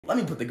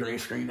let me put the green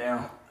screen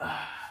down.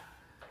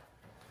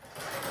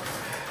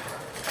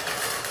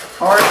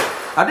 All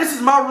right, now this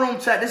is my room,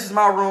 chat. This is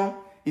my room.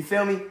 You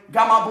feel me?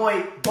 Got my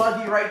boy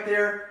Buggy right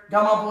there.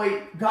 Got my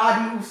boy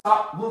Gotti,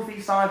 Luffy,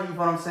 Sanji, you know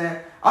what I'm saying?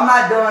 I'm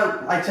not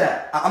done, like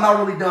chat, I'm not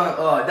really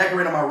done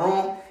decorating my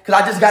room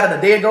because I just got it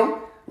a day ago.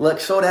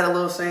 Look, show that a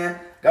little saying.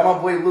 Got my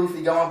boy Luffy,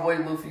 you know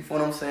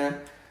what I'm saying?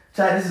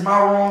 Chat, this is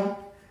my room.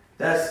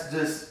 That's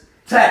just,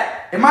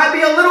 chat, it might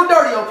be a little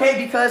dirty,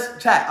 okay?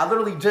 Because, chat, I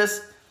literally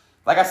just,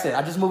 like I said,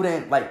 I just moved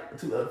in like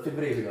 50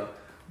 days ago.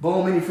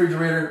 Boom, mini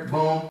refrigerator,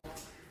 boom.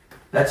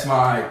 That's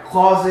my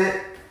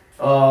closet.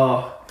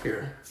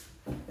 Here,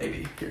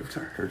 maybe, here,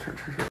 turn.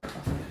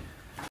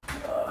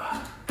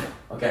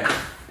 Okay,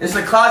 this is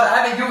a closet.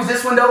 I haven't used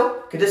this one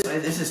though, because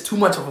this is too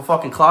much of a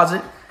fucking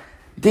closet.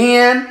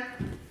 Then,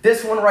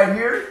 this one right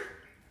here.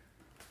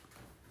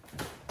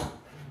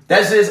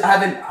 That's just, I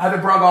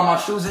haven't brought all my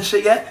shoes and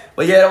shit yet.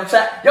 But yeah,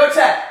 yo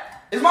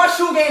chat, is my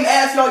shoe game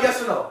ass, y'all, yes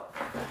or no?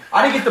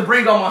 I didn't get to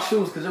bring all my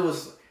shoes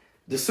because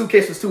the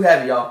suitcase was too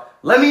heavy, y'all.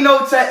 Let me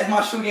know, chat, if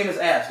my shoe game is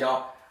ass,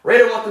 y'all.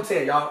 Rate it 1 through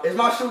 10, y'all. Is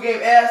my shoe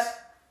game ass?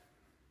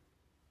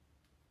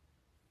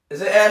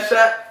 Is it ass,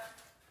 chat?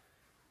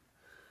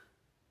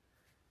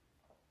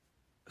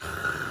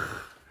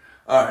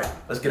 All right,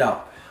 let's get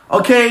out.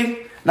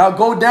 Okay, now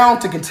go down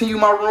to continue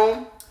my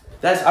room.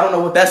 I don't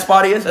know what that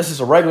spot is. That's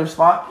just a regular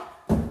spot.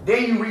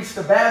 Then you reach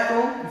the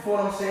bathroom. You feel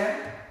what I'm saying?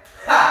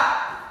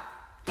 Ha!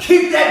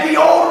 Keep that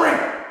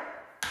deodorant.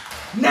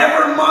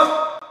 Never must.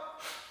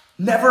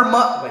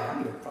 Wait, I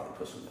need to probably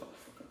put some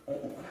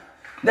on.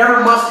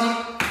 Never musty.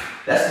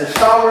 That's the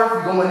shower.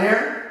 You go in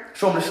there.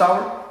 Show them the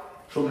shower.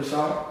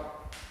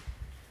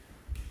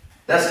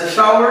 That's the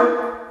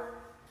shower.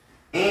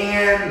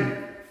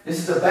 And this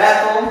is the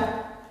bathroom.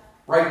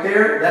 Right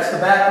there. That's the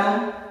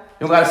bathroom.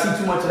 You don't got to see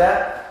too much of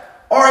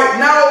that. All right,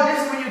 now this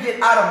is when you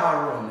get out of my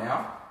room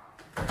now.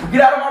 You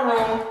get out of my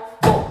room.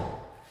 Boom.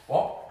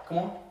 Walk. Come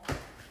on.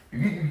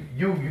 You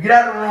get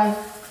out of the room.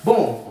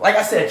 Boom. Like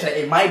I said, chat,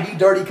 it might be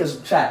dirty because,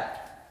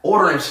 chat,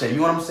 ordering shit. You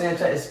know what I'm saying,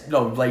 chat? Chat,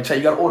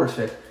 you got to order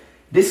shit.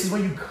 This is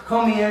when you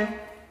come in.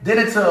 Then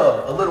it's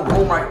a little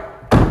room right.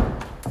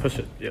 Push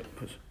it. Yep,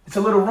 push it. It's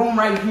a little room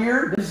right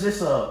here. This is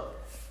just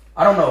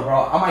I don't know,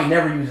 bro. I might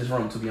never use this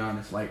room, to be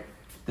honest. Like,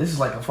 this is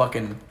like a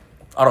fucking,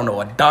 I don't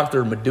know, a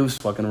Dr. Medusa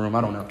fucking room.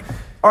 I don't know.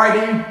 All right,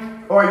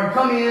 then you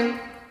come in.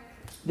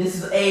 This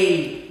is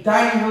a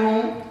dining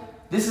room.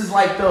 This is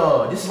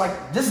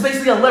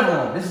basically a living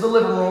room. This is the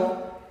living room.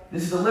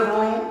 This is the living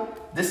room.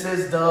 This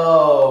is the,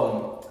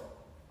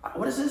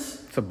 what is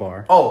this? It's a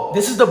bar. Oh,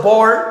 this is the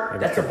bar.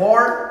 That's a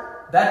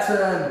bar. That's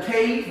a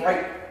cave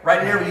right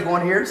there when you go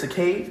in here. It's a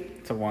cave.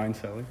 It's a wine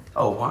cellar.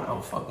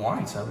 Oh, fuck,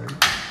 wine cellar.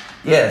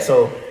 Yeah,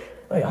 so,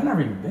 wait, I've never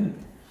even been.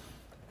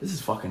 This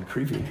is fucking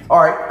creepy.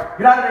 All right,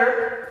 get out of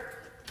there.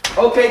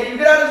 Okay, you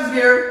get out of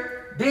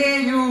here.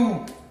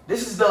 Then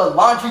this is the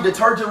laundry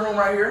detergent room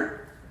right here.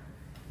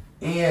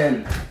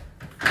 And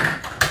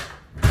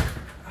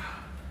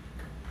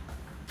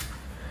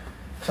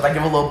should I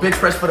give a little bitch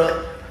press for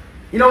the,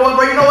 you know what,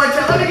 bro? You know what,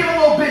 chat? Let me give a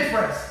little bitch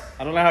press.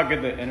 I don't know how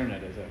good the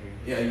internet is out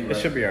here. Yeah, it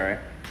should be all right.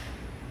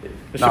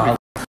 I'm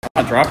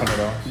not dropping it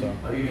all, so.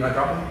 Are you not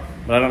dropping it?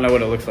 But I don't know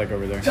what it looks like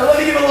over there. So let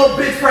me give a little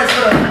bitch press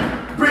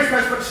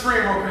for the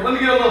stream real quick. Let me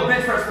get a little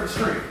bitch press for the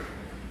stream.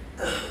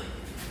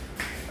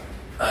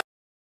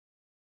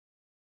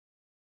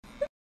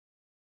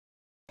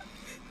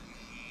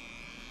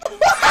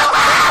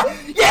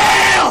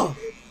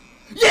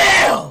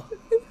 Yeah!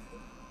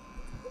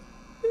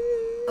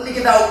 Let me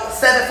give out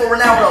 7 for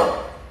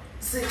Ronaldo.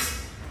 6.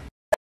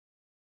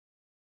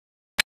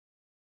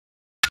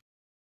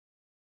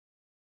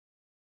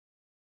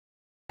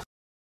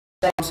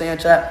 You know what I'm saying,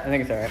 chat? I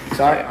think it's all right. It's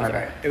all right?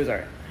 Yeah, it was all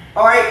right.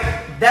 All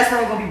right, that's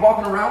where we're gonna be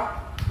walking around.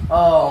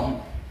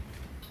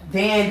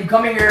 Then you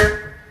come in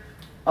here.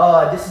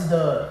 This is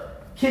the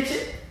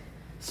kitchen.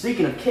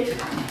 Speaking of kitchen,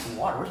 I need some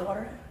water. Where's the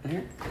water at? In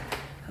here.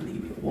 I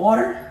need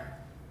water.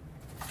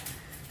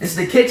 This is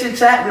the kitchen,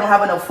 chat. We don't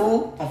have enough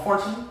food,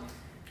 unfortunately.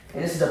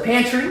 And this is the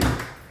pantry.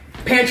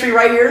 Pantry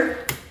right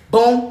here.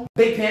 Boom,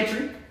 big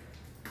pantry.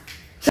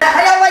 Chat,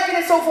 how y'all liking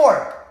it so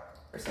far?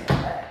 I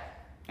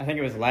think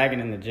it was lagging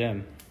in the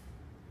gym.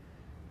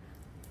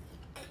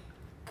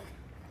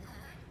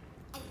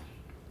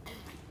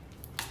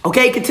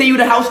 Okay, continue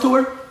the house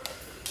tour.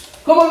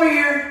 Come over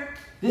here.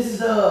 This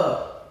is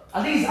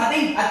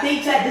I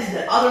think, chat, this is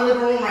the other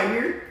living room right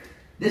here.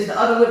 This is the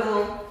other living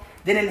room.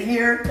 Then in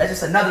here, that's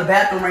just another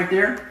bathroom right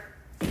there.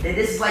 And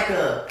this is like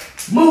a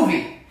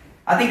movie.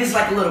 I think this is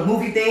like a little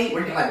movie thing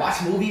where you can like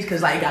watch movies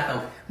because like you got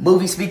the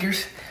movie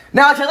speakers.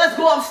 Now, chat, let's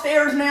go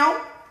upstairs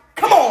now.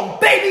 Come on,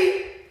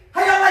 baby.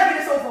 How y'all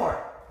liking it so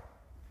far?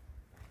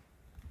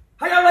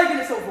 How y'all liking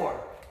it so far?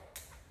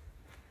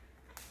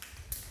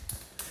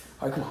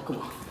 All right, come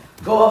on.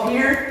 Go up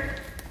here.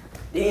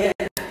 Then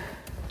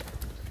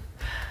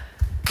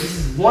this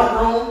is one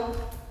room.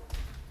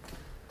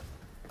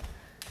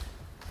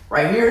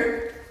 Right here.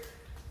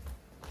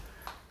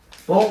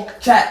 Boom.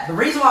 Chat, the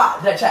reason why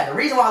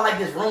I like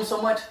this room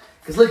so much,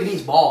 because look at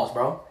these balls,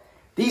 bro.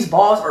 These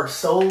balls are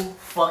so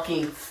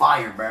fucking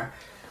fire, bro.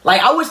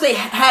 Like, I wish they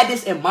had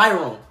this in my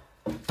room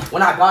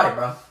when I got it,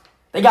 bro.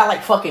 They got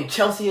like fucking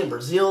Chelsea and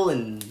Brazil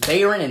and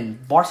Bayern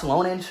and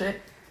Barcelona and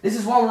shit. This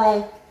is one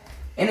room,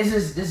 and this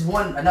is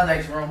another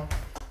extra room.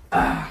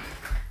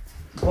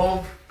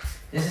 Boom.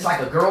 This is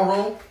like a girl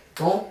room.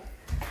 Boom.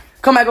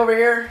 Come back over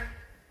here.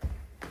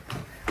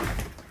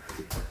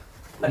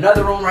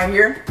 Another room right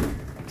here.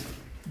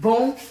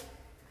 Boom.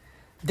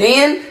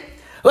 Then,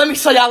 let me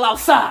show y'all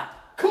outside.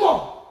 Come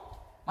on.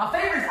 My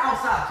favorite is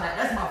outside, chat.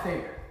 That's my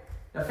favorite.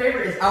 The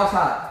favorite is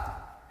outside.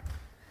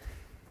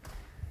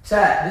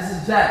 Chat, this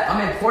is chat.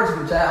 I'm in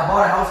Portugal, chat. I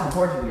bought a house in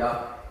Portugal,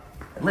 y'all.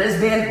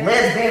 Lisbon,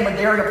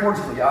 Madeira,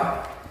 Portugal,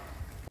 y'all.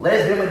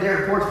 Lisbon,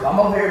 Madeira, Portugal. I'm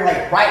over here,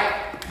 like,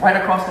 right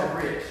across that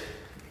bridge.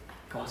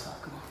 Go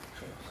outside, come on.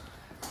 Show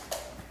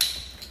us.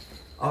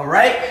 All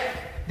right.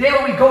 Then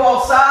when we go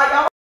outside,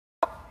 y'all.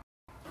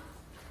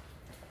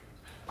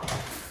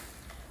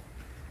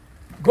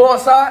 Go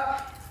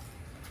outside.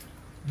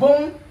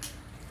 Boom.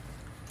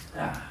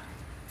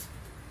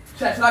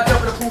 Chat, should I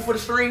jump in the pool for the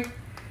stream?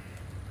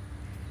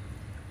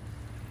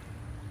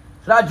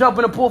 Should I jump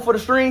in the pool for the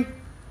stream?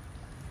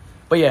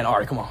 But yeah, all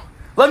right, come on.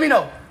 Let me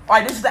know. All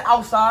right, this is the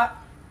outside.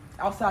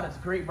 Outside is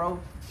great, bro.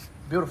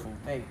 Beautiful.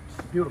 Hey,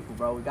 it's beautiful,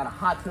 bro. We got a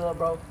hot tub,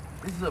 bro.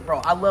 This is bro.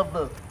 I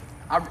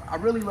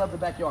really love the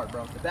backyard,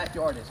 bro. The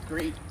backyard is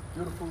great,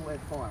 beautiful,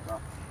 and fun, bro.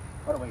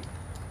 By the way,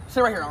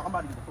 sit right here. I'm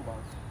about to get the football.